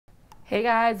Hey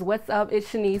guys, what's up?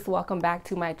 It's Shanice. Welcome back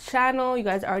to my channel. You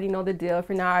guys already know the deal. If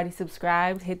you're not already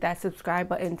subscribed, hit that subscribe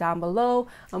button down below.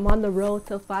 I'm on the road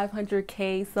to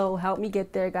 500K, so help me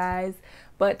get there, guys.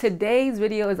 But today's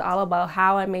video is all about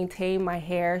how I maintain my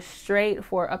hair straight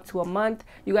for up to a month.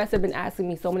 You guys have been asking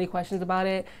me so many questions about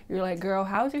it. You're like, girl,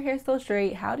 how is your hair so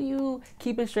straight? How do you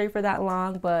keep it straight for that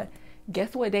long? But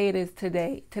guess what day it is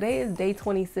today? Today is day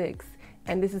 26,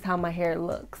 and this is how my hair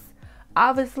looks.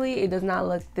 Obviously, it does not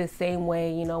look the same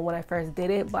way, you know, when I first did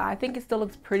it, but I think it still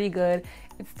looks pretty good.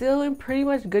 It's still in pretty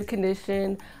much good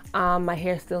condition. My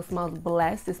hair still smells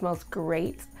blessed. It smells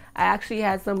great. I actually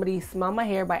had somebody smell my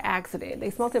hair by accident. They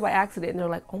smelled it by accident and they're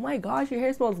like, oh my gosh, your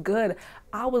hair smells good.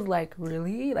 I was like,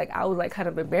 really? Like, I was like kind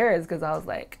of embarrassed because I was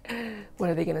like, what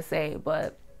are they gonna say?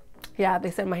 But yeah,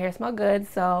 they said my hair smelled good,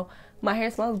 so my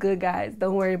hair smells good, guys.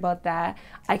 Don't worry about that.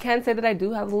 I can say that I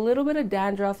do have a little bit of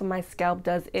dandruff and my scalp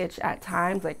does itch at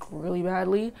times, like really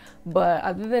badly. But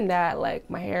other than that, like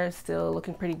my hair is still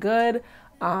looking pretty good.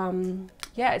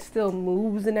 Yeah, it still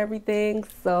moves and everything,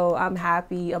 so I'm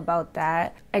happy about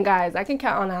that. And guys, I can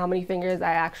count on how many fingers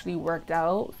I actually worked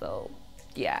out, so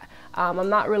yeah. I'm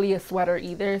not really a sweater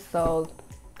either, so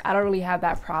I don't really have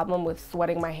that problem with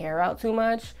sweating my hair out too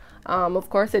much. Of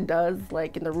course it does,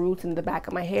 like in the roots and the back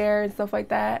of my hair and stuff like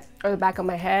that, or the back of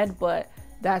my head, but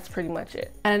that's pretty much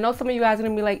it. And I know some of you guys are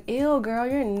gonna be like, ew girl,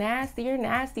 you're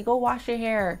nasty, go wash your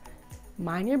hair.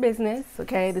 Mind your business,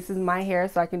 okay? This is my hair,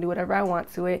 so I can do whatever I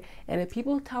want to it. And if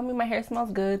people tell me my hair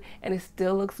smells good and it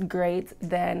still looks great,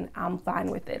 then I'm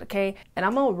fine with it, okay? And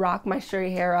I'm gonna rock my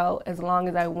straight hair out as long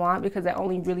as I want because I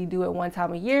only really do it one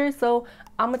time a year, so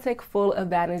I'm gonna take full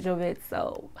advantage of it.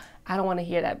 So I don't want to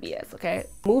hear that BS, okay?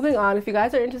 Moving on, if you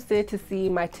guys are interested to see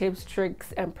my tips,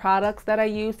 tricks, and products that I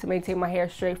use to maintain my hair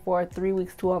straight for 3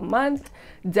 weeks to a month,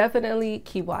 definitely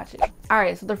keep watching. All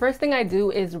right, so the first thing I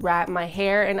do is wrap my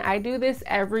hair, and I do this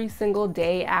every single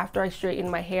day after I straighten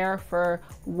my hair for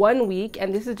 1 week,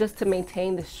 and this is just to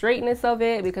maintain the straightness of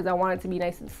it because I want it to be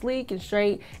nice and sleek and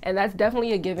straight, and that's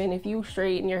definitely a given. If you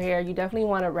straighten your hair, you definitely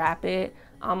want to wrap it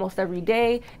almost every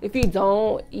day. If you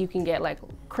don't, you can get like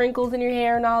crinkles in your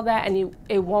hair and all that, and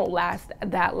it won't last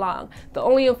that long. The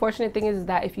only unfortunate thing is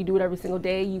that if you do it every single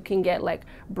day, you can get like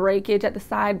breakage at the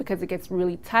side because it gets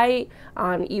really tight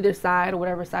on either side or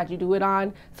whatever side you do it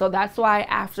on. So that's why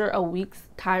after a week's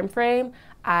time frame,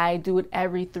 I do it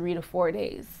every 3 to 4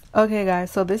 days. Okay guys,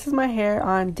 so this is my hair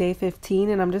on day 15,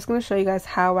 and I'm just going to show you guys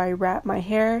how I wrap my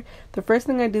hair. The first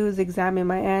thing I do is examine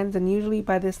my ends, and usually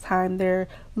by this time they're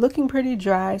looking pretty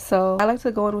dry, so I like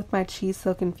to go in with my Cheese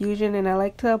Silk Infusion, and I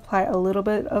like to apply a little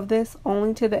bit of this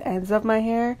only to the ends of my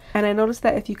hair. And I noticed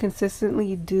that if you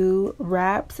consistently do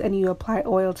wraps and you apply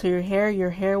oil to your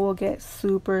hair will get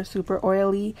super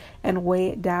oily and weigh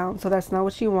it down. So that's not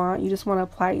what you want. You just want to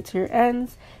apply it to your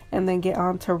ends and then get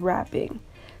on to wrapping.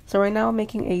 So right now I'm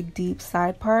making a deep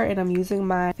side part, and I'm using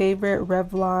my favorite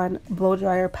Revlon blow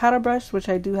dryer powder brush, which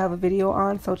I do have a video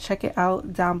on, so check it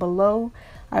out down below.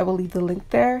 I will leave the link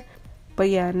there. But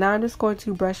yeah, now I'm just going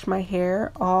to brush my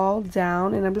hair all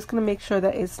down, and I'm just going to make sure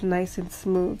that it's nice and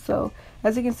smooth. So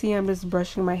as you can see, I'm just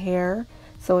brushing my hair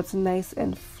so it's nice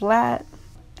and flat.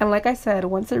 And like I said,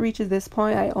 once it reaches this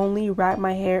point, I only wrap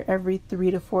my hair every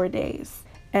 3 to 4 days.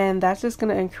 And that's just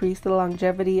going to increase the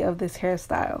longevity of this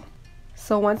hairstyle.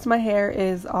 So once my hair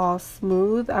is all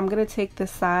smooth, I'm going to take the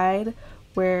side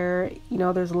where, you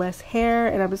know, there's less hair,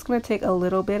 and I'm just going to take a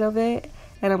little bit of it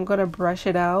and I'm going to brush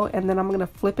it out, and then I'm going to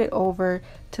flip it over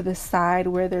to the side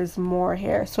where there's more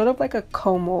hair, sort of like a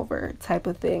comb over type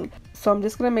of thing. So I'm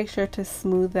just going to make sure to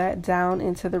smooth that down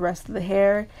into the rest of the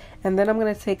hair, and then I'm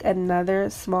going to take another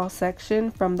small section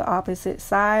from the opposite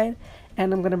side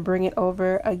and I'm going to bring it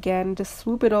over again, just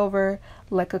swoop it over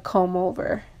like a comb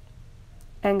over.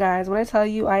 And guys, when I tell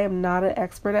you I am not an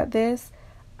expert at this,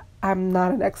 I'm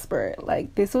not an expert.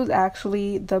 Like, this was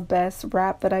actually the best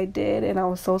wrap that I did, and I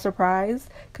was so surprised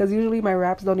because usually my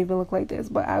wraps don't even look like this,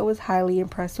 but I was highly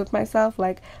impressed with myself.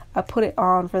 Like, I put it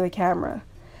on for the camera.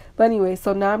 But anyway,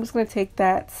 so now I'm just going to take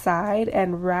that side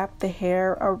and wrap the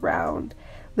hair around.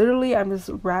 Literally, I'm just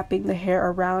wrapping the hair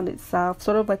around itself,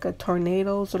 sort of like a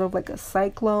tornado, sort of like a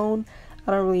cyclone.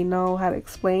 I don't really know how to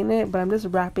explain it, but I'm just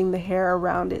wrapping the hair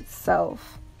around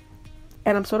itself.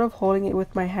 And I'm sort of holding it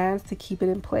with my hands to keep it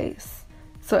in place.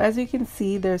 So as you can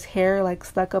see, there's hair like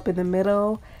stuck up in the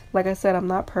middle. Like I said, I'm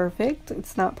not perfect.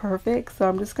 It's not perfect. So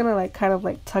I'm just gonna like kind of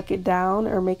like tuck it down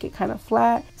or make it kind of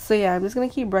flat. So yeah, I'm just gonna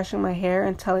keep brushing my hair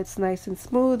until it's nice and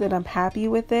smooth and I'm happy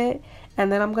with it.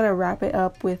 And then I'm gonna wrap it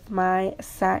up with my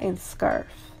satin scarf.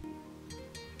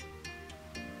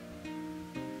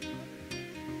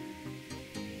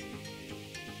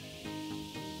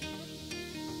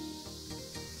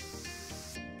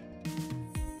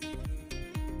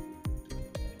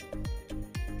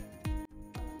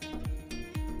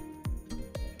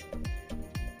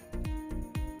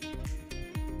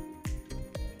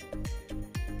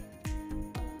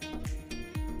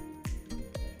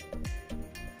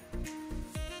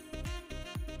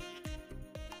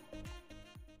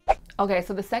 Okay,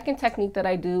 so the second technique that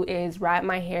I do is wrap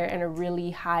my hair in a really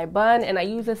high bun, and I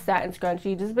use a satin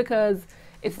scrunchie just because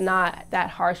it's not that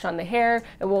harsh on the hair.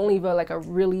 It won't leave a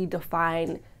really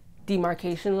defined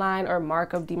demarcation line or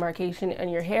mark of demarcation in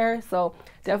your hair. So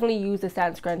definitely use the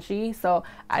satin scrunchie. So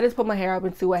I just put my hair up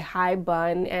into a high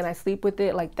bun and I sleep with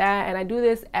it like that, and I do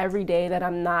this every day that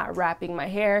I'm not wrapping my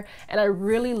hair, and I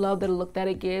really love the look that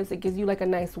it gives. It gives you like a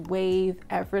nice wave,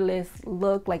 effortless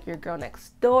look, like your girl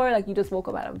next door, like you just woke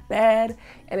up out of bed,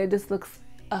 and it just looks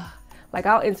like,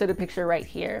 I'll insert a picture right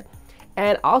here.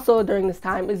 And also during this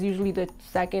time is usually the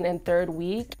second and third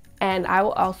week. And I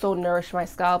will also nourish my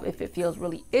scalp if it feels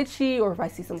really itchy, or if I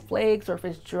see some flakes, or if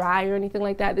it's dry or anything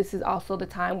like that. This is also the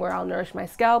time where I'll nourish my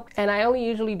scalp. And I only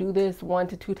usually do this 1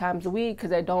 to 2 times a week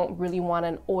because I don't really want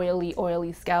an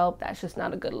oily scalp. That's just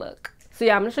not a good look. So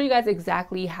yeah, I'm gonna show you guys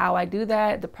exactly how I do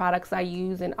that, the products I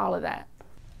use, and all of that.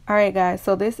 Alright guys,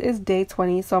 so this is day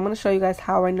 20. So I'm going to show you guys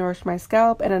how I nourish my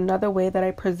scalp and another way that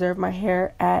I preserve my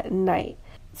hair at night.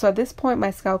 So at this point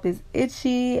my scalp is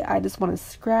itchy, I just want to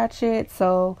scratch it,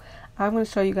 so I'm going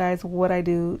to show you guys what I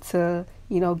do to,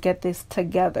 get this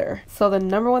together. So the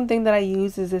number one thing that I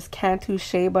use is this Cantu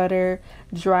Shea Butter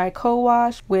Dry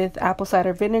Co-Wash with apple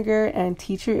cider vinegar and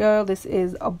tea tree oil. This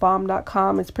is a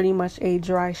bomb.com. It's pretty much a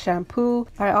dry shampoo.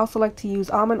 I also like to use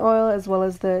almond oil as well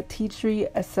as the tea tree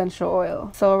essential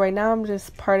oil. So right now I'm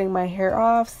just parting my hair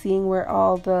off, seeing where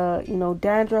all the,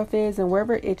 dandruff is, and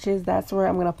wherever it itches, that's where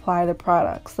I'm going to apply the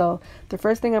product. So the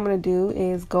first thing I'm going to do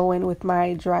is go in with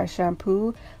my dry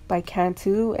shampoo by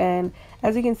Cantu, and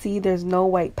as you can see, there's no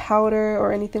white powder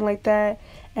or anything like that,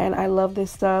 and I love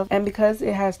this stuff. And because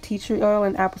it has tea tree oil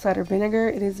and apple cider vinegar,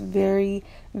 it is very,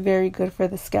 very good for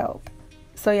the scalp.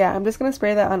 So yeah, I'm just gonna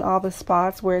spray that on all the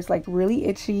spots where it's like really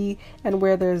itchy and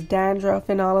where there's dandruff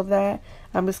and all of that.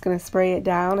 I'm just gonna spray it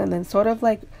down and then sort of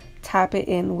like tap it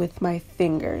in with my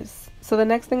fingers. So the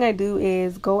next thing I do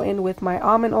is go in with my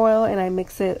almond oil and I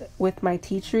mix it with my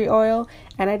tea tree oil,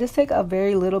 and I just take a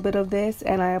very little bit of this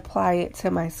and I apply it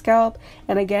to my scalp,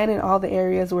 and again in all the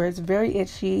areas where it's very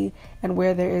itchy and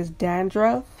where there is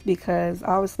dandruff, because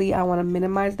obviously I want to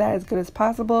minimize that as good as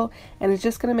possible, and it's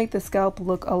just going to make the scalp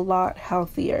look a lot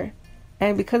healthier.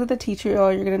 And because of the tea tree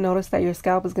oil, you're going to notice that your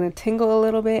scalp is going to tingle a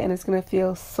little bit and it's going to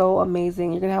feel so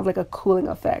amazing. You're going to have like a cooling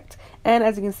effect. And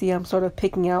as you can see, I'm sort of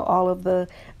picking out all of the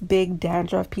big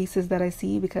dandruff pieces that I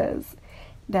see because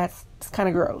that's kind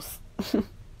of gross.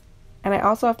 And I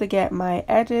also have to get my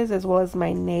edges as well as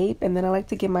my nape. And then I like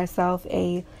to give myself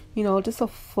a, just a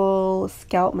full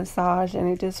scalp massage,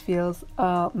 and it just feels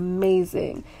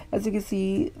amazing. As you can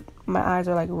see, my eyes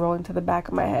are like rolling to the back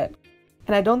of my head.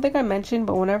 And I don't think I mentioned,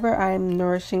 but whenever I'm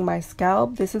nourishing my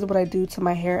scalp, this is what I do to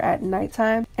my hair at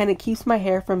nighttime, and it keeps my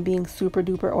hair from being super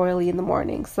duper oily in the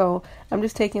morning. So I'm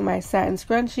just taking my satin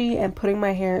scrunchie and putting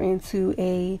my hair into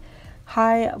a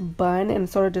high bun and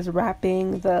sort of just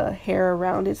wrapping the hair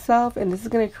around itself, and this is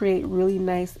going to create really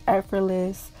nice,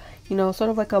 effortless, sort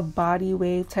of like a body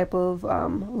wave type of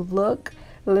look.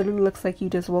 It literally looks like you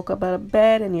just woke up out of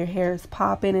bed and your hair is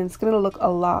popping, and it's going to look a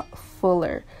lot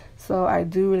fuller. So I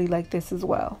do really like this as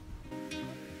well.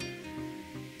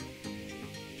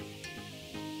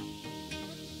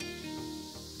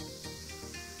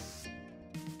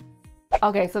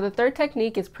 Okay, so the third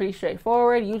technique is pretty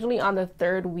straightforward. Usually on the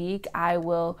third week, I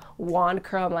will wand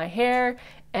curl my hair.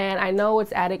 And I know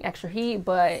it's adding extra heat,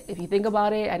 but if you think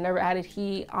about it, I never added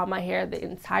heat on my hair the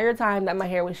entire time that my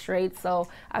hair was straight. So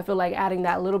I feel like adding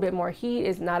that little bit more heat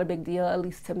is not a big deal, at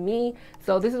least to me.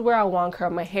 So this is where I wand curl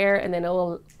my hair, and then it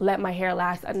will let my hair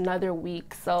last another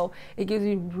week. So it gives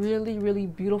you really, really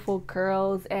beautiful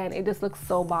curls, and it just looks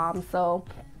so bomb. So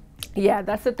yeah,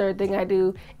 that's the third thing I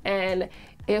do. And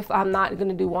if I'm not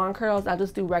gonna do wand curls, I'll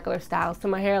just do regular styles to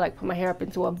my hair, like put my hair up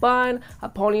into a bun, a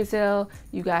ponytail.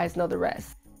 You guys know the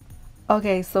rest.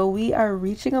 Okay, so we are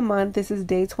reaching a month. This is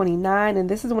day 29, and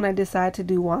this is when I decide to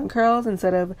do wand curls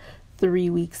instead of 3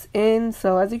 weeks in.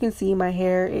 So as you can see, my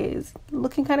hair is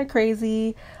looking kind of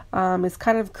crazy. It's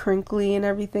kind of crinkly and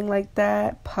everything like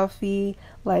that, puffy.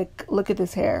 Like, look at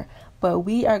this hair. But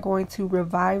we are going to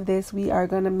revive this. We are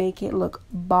going to make it look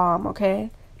bomb, okay?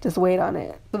 Just wait on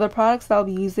it. So the products that I'll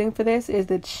be using for this is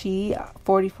the Chi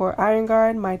 44 Iron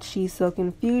Guard, my Chi Silk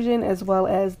Infusion, as well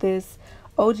as this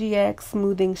OGX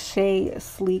Smoothing Shea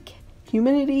Sleek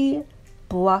Humidity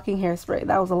Blocking Hairspray.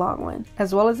 That was a long one.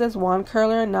 As well as this wand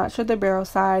curler, not sure the barrel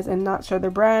size and not sure the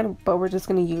brand, but we're just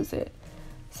going to use it.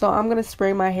 So I'm going to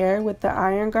spray my hair with the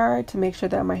Iron Guard to make sure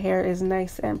that my hair is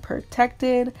nice and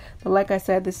protected. But like I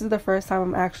said, this is the first time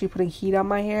I'm actually putting heat on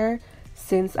my hair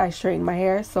since I straightened my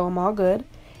hair, so I'm all good.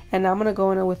 And now I'm going to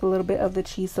go in with a little bit of the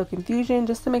Cheese Silk Infusion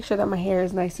just to make sure that my hair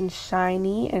is nice and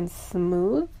shiny and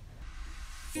smooth.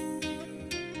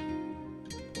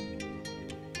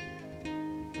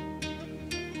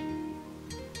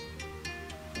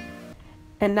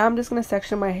 And now I'm just going to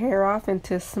section my hair off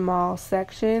into small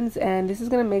sections, and this is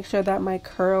going to make sure that my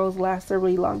curls last a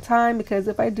really long time, because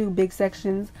if I do big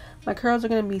sections, my curls are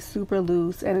going to be super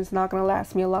loose and it's not going to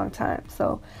last me a long time.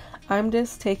 So I'm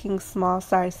just taking small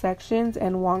size sections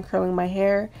and wand curling my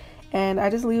hair, and I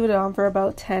just leave it on for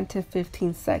about 10 to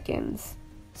 15 seconds.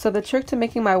 So the trick to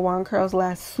making my wand curls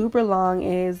last super long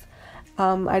is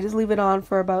I just leave it on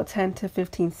for about 10 to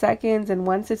 15 seconds, and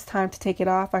once it's time to take it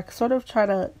off, I sort of try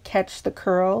to catch the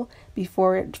curl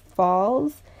before it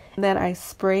falls, and then I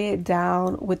spray it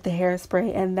down with the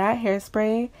hairspray, and that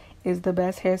hairspray is the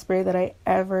best hairspray that I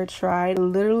ever tried. It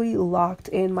literally locked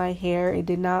in my hair. It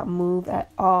did not move at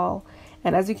all.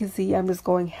 And as you can see, I'm just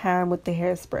going ham with the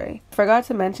hairspray. Forgot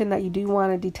to mention that you do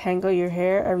want to detangle your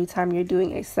hair every time you're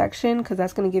doing a section, because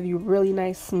that's going to give you really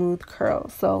nice smooth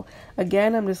curls. So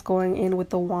again, I'm just going in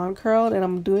with the wand curl, and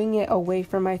I'm doing it away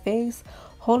from my face,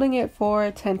 holding it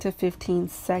for 10 to 15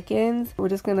 seconds. We're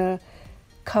just going to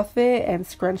cuff it and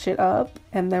scrunch it up,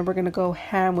 and then we're going to go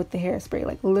ham with the hairspray,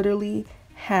 like literally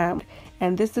ham.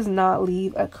 And this does not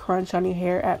leave a crunch on your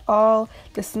hair at all.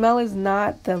 The smell is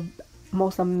not the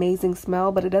most amazing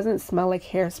smell, but it doesn't smell like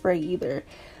hairspray either.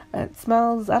 It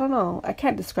smells, I don't know, I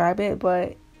can't describe it,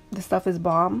 but the stuff is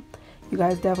bomb. You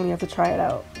guys definitely have to try it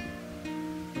out.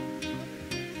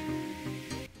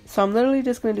 So I'm literally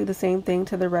just going to do the same thing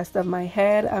to the rest of my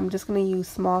head. I'm just going to use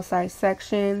small size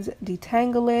sections,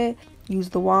 detangle it, use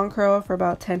the wand curl for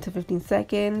about 10 to 15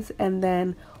 seconds, and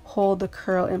then hold the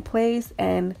curl in place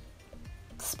and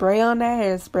spray on that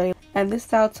hairspray. And this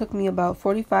style took me about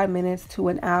 45 minutes to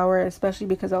an hour, especially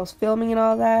because I was filming and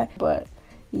all that. But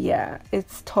yeah,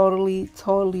 it's totally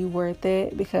worth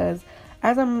it, because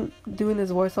as I'm doing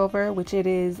this voiceover, which it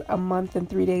is a month and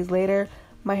 3 days later,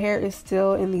 my hair is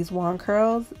still in these wand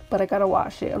curls, but I gotta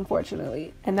wash it,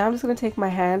 unfortunately. And now I'm just gonna take my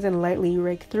hands and lightly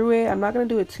rake through it. I'm not gonna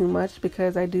do it too much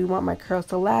because I do want my curls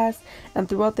to last, and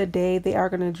throughout the day they are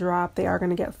gonna drop, they are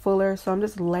gonna get fuller, so I'm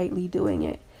just lightly doing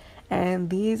it. And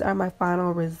these are my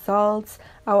final results.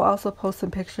 I will also post some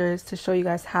pictures to show you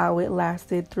guys how it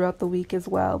lasted throughout the week as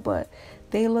well, but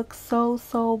they look so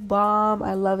bomb.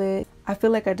 I love it. I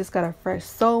feel like I just got a fresh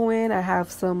sew-in. I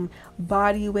have some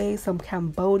body wave, some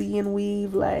Cambodian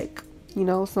weave, like, you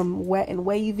know, some wet and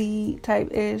wavy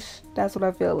type ish. That's what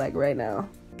I feel like right now.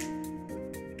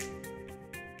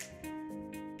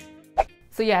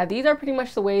 So yeah, these are pretty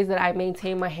much the ways that I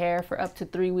maintain my hair for up to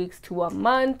 3 weeks to a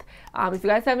month. If you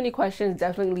guys have any questions,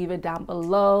 definitely leave it down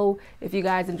below. If you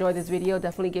guys enjoyed this video,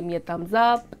 definitely give me a thumbs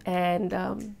up. And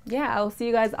yeah, I'll see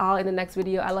you guys all in the next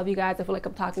video. I love you guys. I feel like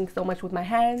I'm talking so much with my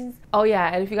hands. Oh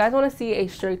yeah, and if you guys want to see a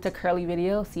straight to curly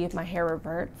video, see if my hair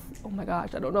reverts. Oh my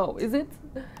gosh, I don't know. Is it?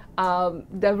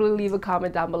 Definitely leave a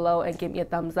comment down below and give me a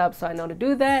thumbs up so I know to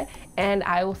do that. And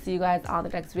I will see you guys on the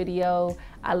next video.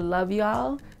 I love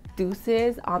y'all.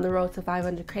 Deuces, on the road to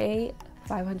 500K.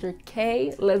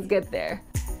 Let's get there.